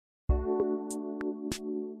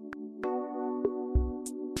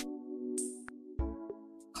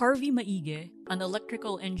Harvey Maige, an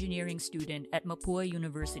electrical engineering student at Mapua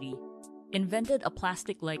University, invented a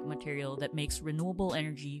plastic-like material that makes renewable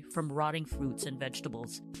energy from rotting fruits and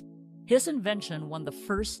vegetables. His invention won the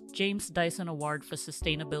first James Dyson Award for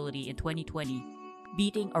Sustainability in 2020,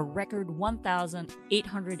 beating a record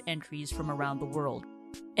 1,800 entries from around the world.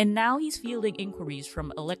 And now he's fielding inquiries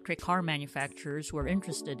from electric car manufacturers who are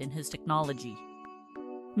interested in his technology.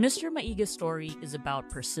 Mr. Maige's story is about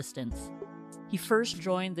persistence. He first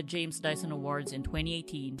joined the James Dyson Awards in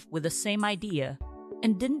 2018 with the same idea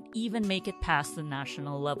and didn't even make it past the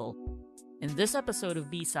national level. In this episode of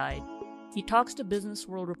B-Side, he talks to Business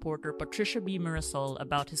World reporter Patricia B. Mirasol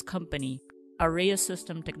about his company, Area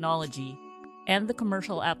System Technology, and the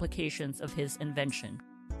commercial applications of his invention.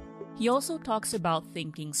 He also talks about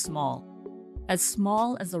thinking small as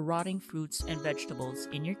the rotting fruits and vegetables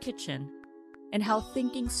in your kitchen, and how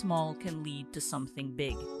thinking small can lead to something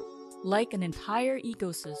big, like an entire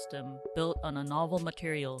ecosystem built on a novel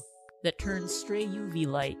material that turns stray UV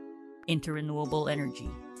light into renewable energy.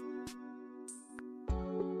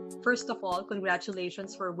 First of all,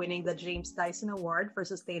 congratulations for winning the James Dyson Award for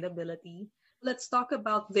Sustainability. Let's talk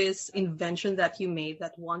about this invention that you made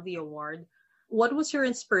that won the award. What was your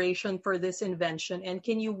inspiration for this invention, and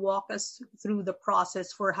can you walk us through the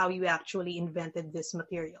process for how you actually invented this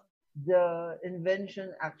material? The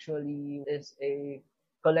invention actually is a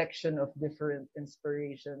collection of different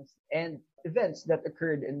inspirations and events that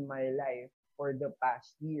occurred in my life for the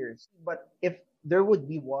past years. But if there would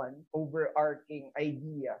be one overarching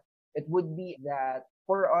idea, it would be that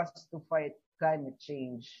for us to fight climate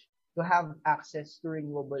change, to have access to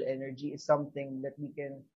renewable energy is something that we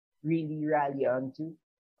can really rally onto.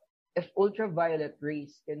 If ultraviolet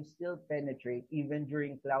rays can still penetrate even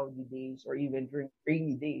during cloudy days or even during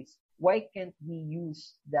rainy days, why can't we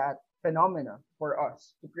use that phenomena for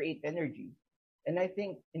us to create energy? And I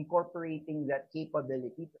think incorporating that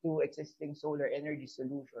capability to existing solar energy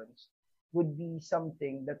solutions would be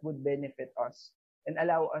something that would benefit us and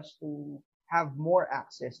allow us to have more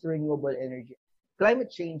access to renewable energy. Climate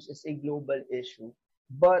change is a global issue,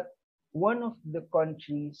 but one of the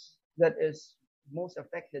countries that is most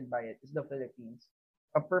affected by it is the Philippines.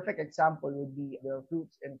 A perfect example would be the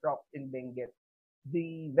fruits and crops in Benguet.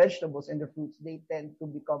 The vegetables and the fruits, they tend to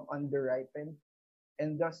become underripened,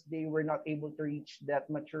 and thus they were not able to reach that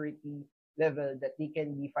maturity level that they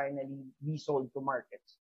can be finally be sold to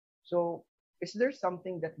markets. So is there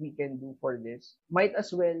something that we can do for this? Might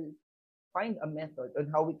as well find a method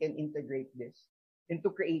on how we can integrate this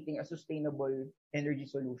into creating a sustainable energy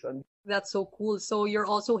solution. That's so cool. So you're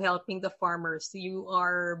also helping the farmers. You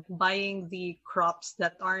are buying the crops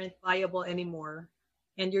that aren't viable anymore,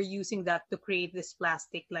 and you're using that to create this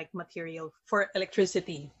plastic-like material for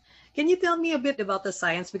electricity. Can you tell me a bit about the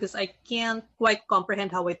science? Because I can't quite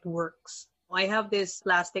comprehend how it works. I have this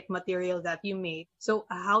plastic material that you made. So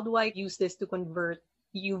how do I use this to convert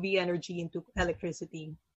UV energy into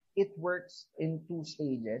electricity? It works in two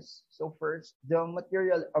stages. So first, the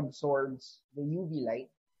material absorbs the UV light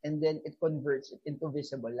and then it converts it into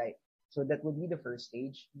visible light. So that would be the first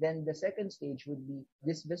stage. Then the second stage would be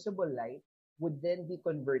this visible light would then be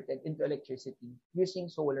converted into electricity using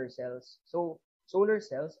solar cells. So solar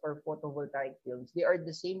cells or photovoltaic films, they are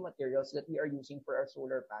the same materials that we are using for our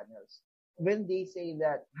solar panels. When they say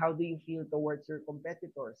that, how do you feel towards your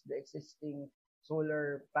competitors, the existing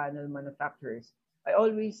solar panel manufacturers? I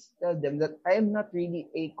always tell them that I am not really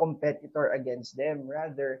a competitor against them.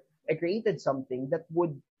 Rather, I created something that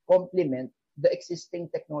would complement the existing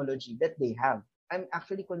technology that they have. I'm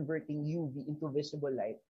actually converting UV into visible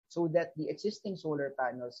light so that the existing solar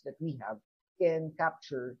panels that we have can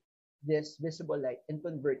capture this visible light and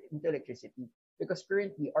convert it into electricity. Because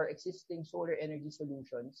currently, our existing solar energy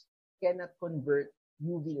solutions cannot convert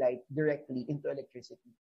UV light directly into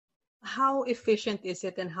electricity. How efficient is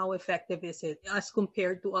it and how effective is it as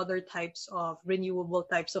compared to other types of renewable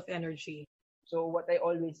types of energy? So what I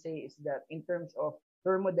always say is that in terms of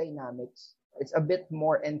thermodynamics, it's a bit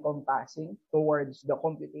more encompassing towards the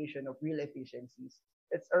computation of real efficiencies.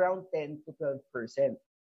 It's around 10 to 12%.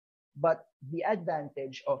 But the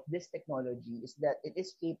advantage of this technology is that it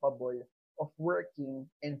is capable of working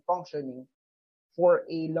and functioning for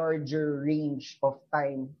a larger range of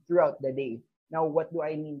time throughout the day. Now, what do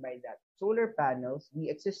I mean by that? Solar panels, the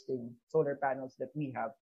existing solar panels that we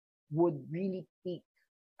have, would really peak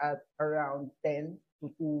at around 10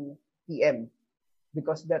 to 2 p.m.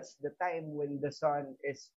 because that's the time when the sun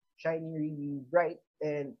is shining really bright,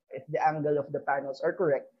 and if the angle of the panels are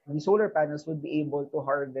correct, the solar panels would be able to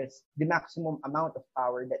harvest the maximum amount of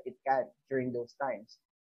power that it can during those times.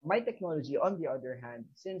 My technology, on the other hand,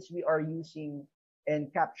 since we are using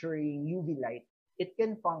and capturing UV light, it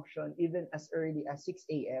can function even as early as 6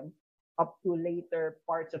 a.m. up to later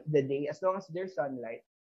parts of the day as long as there's sunlight.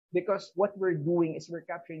 Because what we're doing is we're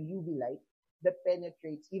capturing UV light that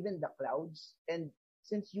penetrates even the clouds. And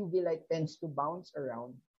since UV light tends to bounce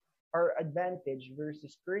around, our advantage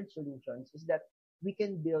versus current solutions is that we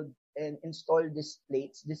can build and install these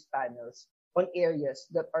plates, these panels on areas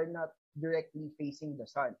that are not directly facing the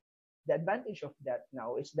sun. The advantage of that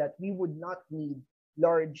now is that we would not need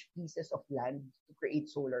large pieces of land to create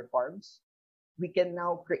solar farms. We can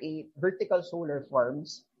now create vertical solar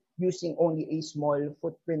farms using only a small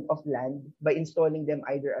footprint of land by installing them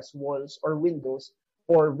either as walls or windows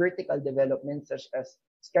for vertical development such as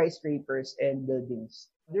skyscrapers and buildings.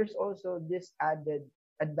 There's also this added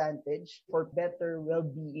advantage for better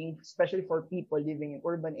well-being, especially for people living in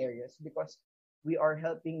urban areas, because we are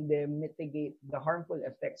helping them mitigate the harmful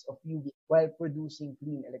effects of UV while producing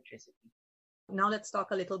clean electricity. Now let's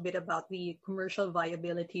talk a little bit about the commercial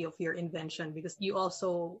viability of your invention, because you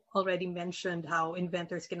also already mentioned how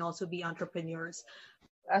inventors can also be entrepreneurs.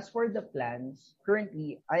 As for the plans,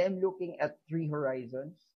 currently I am looking at three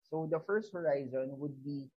horizons. So the first horizon would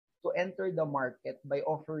be to enter the market by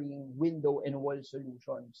offering window and wall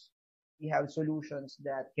solutions. We have solutions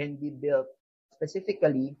that can be built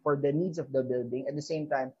specifically for the needs of the building. At the same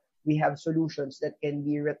time, we have solutions that can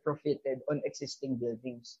be retrofitted on existing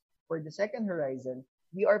buildings. For the second horizon,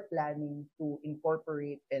 we are planning to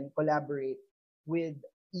incorporate and collaborate with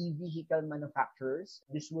e-vehicle manufacturers.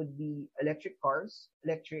 This would be electric cars,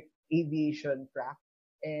 electric aviation craft,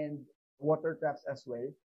 and watercrafts as well.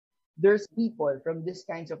 There's people from these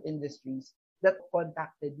kinds of industries that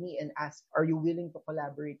contacted me and asked, are you willing to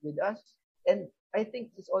collaborate with us? And I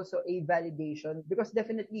think it's also a validation, because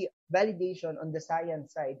definitely validation on the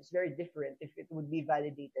science side is very different if it would be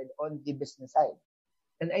validated on the business side.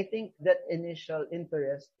 And I think that initial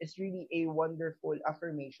interest is really a wonderful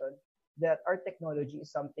affirmation that our technology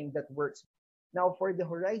is something that works. Now, for the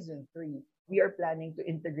Horizon 3, we are planning to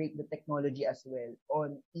integrate the technology as well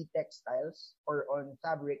on e-textiles or on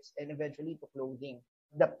fabrics and eventually to clothing.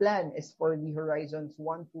 The plan is for the Horizons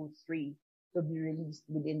 1, 2, 3 to be released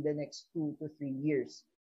within the next 2 to 3 years.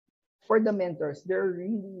 For the mentors, there are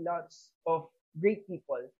really lots of great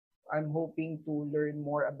people. I'm hoping to learn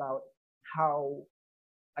more about how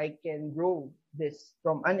I can grow this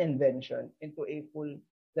from an invention into a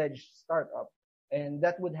full-fledged startup. And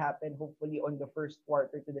that would happen hopefully on the first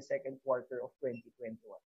quarter to the second quarter of 2021.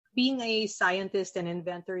 Being a scientist and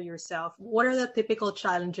inventor yourself, what are the typical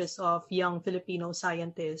challenges of young Filipino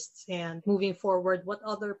scientists? And moving forward, what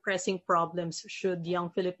other pressing problems should young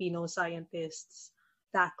Filipino scientists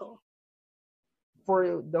tackle?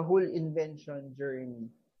 For the whole invention journey,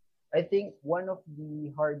 I think one of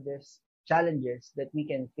the hardest challenges that we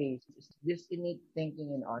can face is this innate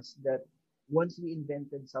thinking in us that once we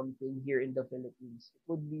invented something here in the Philippines, it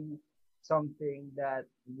would be something that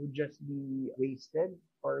would just be wasted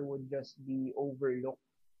or would just be overlooked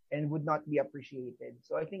and would not be appreciated.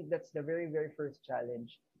 So I think that's the very, very first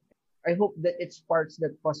challenge. I hope that it sparks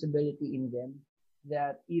that possibility in them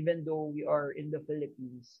that even though we are in the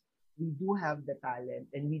Philippines, we do have the talent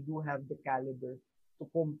and we do have the caliber to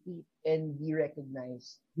compete and be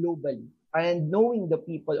recognized globally. And knowing the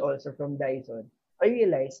people also from Dyson, I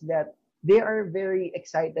realized that they are very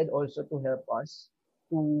excited also to help us,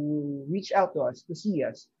 to reach out to us, to see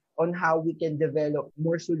us on how we can develop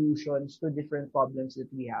more solutions to different problems that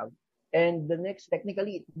we have. And the next,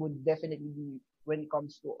 technically, it would definitely be when it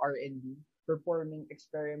comes to R&D. Performing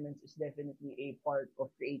experiments is definitely a part of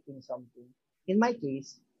creating something. In my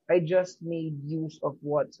case, I just made use of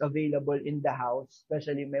what's available in the house,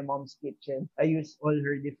 especially my mom's kitchen. I use all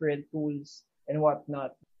her different tools and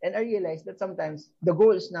whatnot. And I realized that sometimes the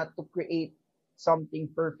goal is not to create something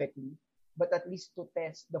perfectly, but at least to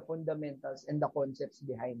test the fundamentals and the concepts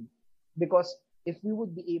behind. Because if we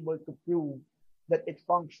would be able to prove that it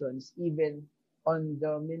functions even on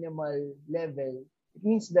the minimal level, it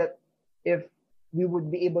means that if we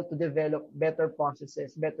would be able to develop better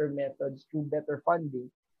processes, better methods through better funding,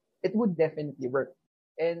 it would definitely work.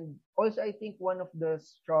 And also, I think one of the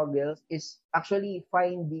struggles is actually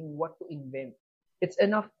finding what to invent. It's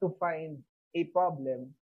enough to find a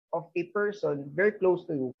problem of a person very close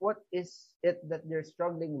to you. What is it that they're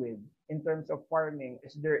struggling with in terms of farming?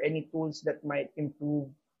 Is there any tools that might improve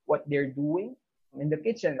what they're doing in the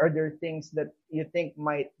kitchen? Are there things that you think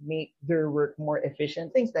might make their work more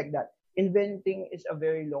efficient? Things like that. Inventing is a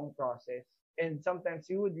very long process. And sometimes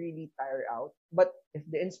you would really tire out. But if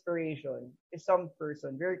the inspiration is some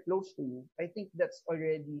person very close to you, I think that's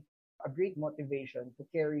already a great motivation to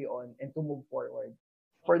carry on and to move forward.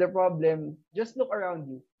 For the problem, just look around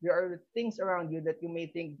you. There are things around you that you may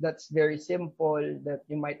think that's very simple, that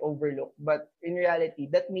you might overlook. But in reality,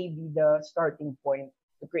 that may be the starting point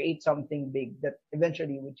to create something big that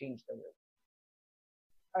eventually would change the world.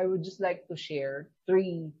 I would just like to share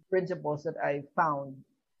three principles that I found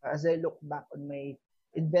as I look back on my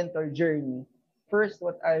inventor journey. First,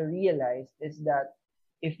 what I realized is that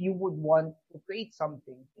if you would want to create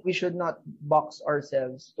something, we should not box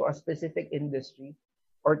ourselves to a specific industry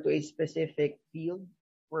or to a specific field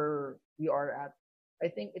where we are at. I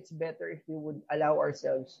think it's better if we would allow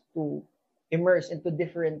ourselves to immerse into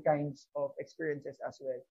different kinds of experiences as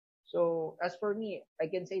well. So as for me, I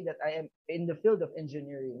can say that I am in the field of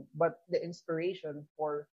engineering, but the inspiration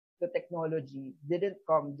for the technology didn't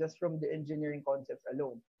come just from the engineering concepts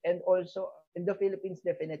alone. And also in the Philippines,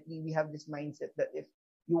 definitely we have this mindset that if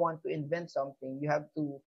you want to invent something, you have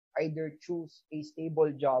to either choose a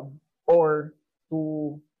stable job or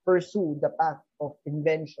to pursue the path of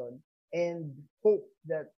invention and hope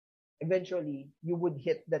that eventually you would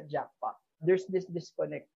hit that jackpot. There's this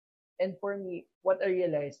disconnect. And for me, what I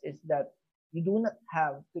realized is that you do not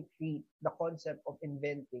have to treat the concept of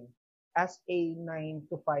inventing as a 9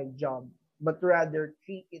 to 5 job, but rather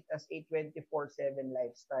treat it as a 24/7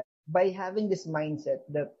 lifestyle. By having this mindset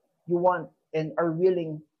that you want and are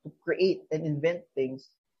willing to create and invent things,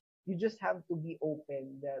 you just have to be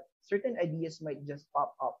open that certain ideas might just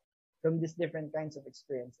pop up from these different kinds of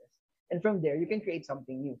experiences. And from there, you can create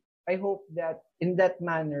something new. I hope that in that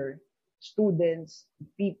manner, students,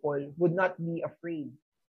 people would not be afraid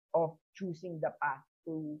of choosing the path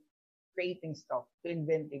to creating stuff, to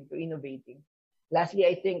inventing, to innovating. Lastly,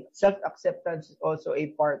 I think self-acceptance is also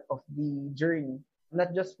a part of the journey,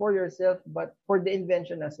 not just for yourself, but for the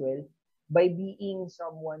invention as well. By being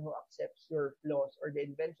someone who accepts your flaws or the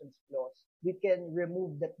invention's flaws, we can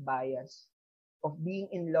remove that bias of being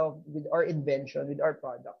in love with our invention, with our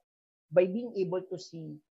product, by being able to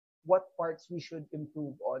see what parts we should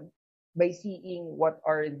improve on, by seeing what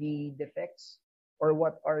are the defects or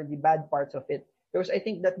what are the bad parts of it. Because I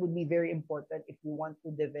think that would be very important if you want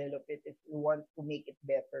to develop it, if you want to make it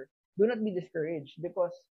better. Do not be discouraged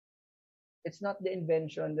because it's not the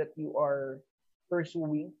invention that you are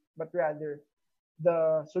pursuing, but rather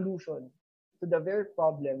the solution to the very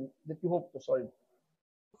problem that you hope to solve.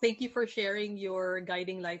 Thank you for sharing your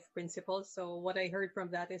guiding life principles. So, what I heard from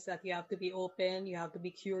that is that you have to be open, you have to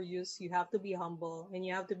be curious, you have to be humble, and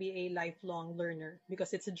you have to be a lifelong learner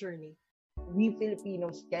because it's a journey. We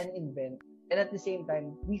Filipinos can invent, and at the same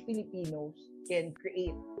time, we Filipinos can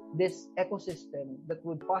create this ecosystem that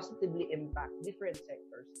would positively impact different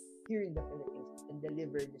sectors here in the Philippines and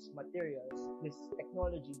deliver these materials, this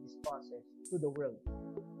technology, this process to the world.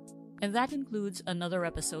 And that concludes another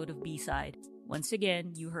episode of B-Side. Once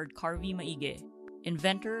again, you heard Carvey Maige,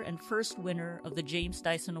 inventor and first winner of the James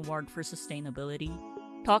Dyson Award for Sustainability,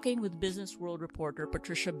 talking with Business World reporter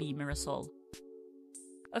Patricia B. Mirasol.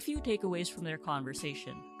 A few takeaways from their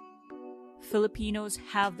conversation. Filipinos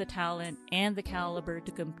have the talent and the caliber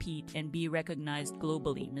to compete and be recognized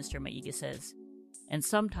globally, Mr. Maige says. And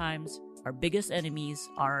sometimes, our biggest enemies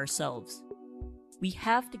are ourselves. We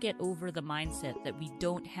have to get over the mindset that we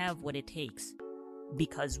don't have what it takes,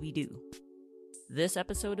 because we do. This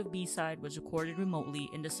episode of B-Side was recorded remotely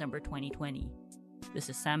in December 2020. This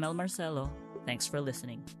is Samuel Marcelo. Thanks for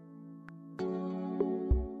listening.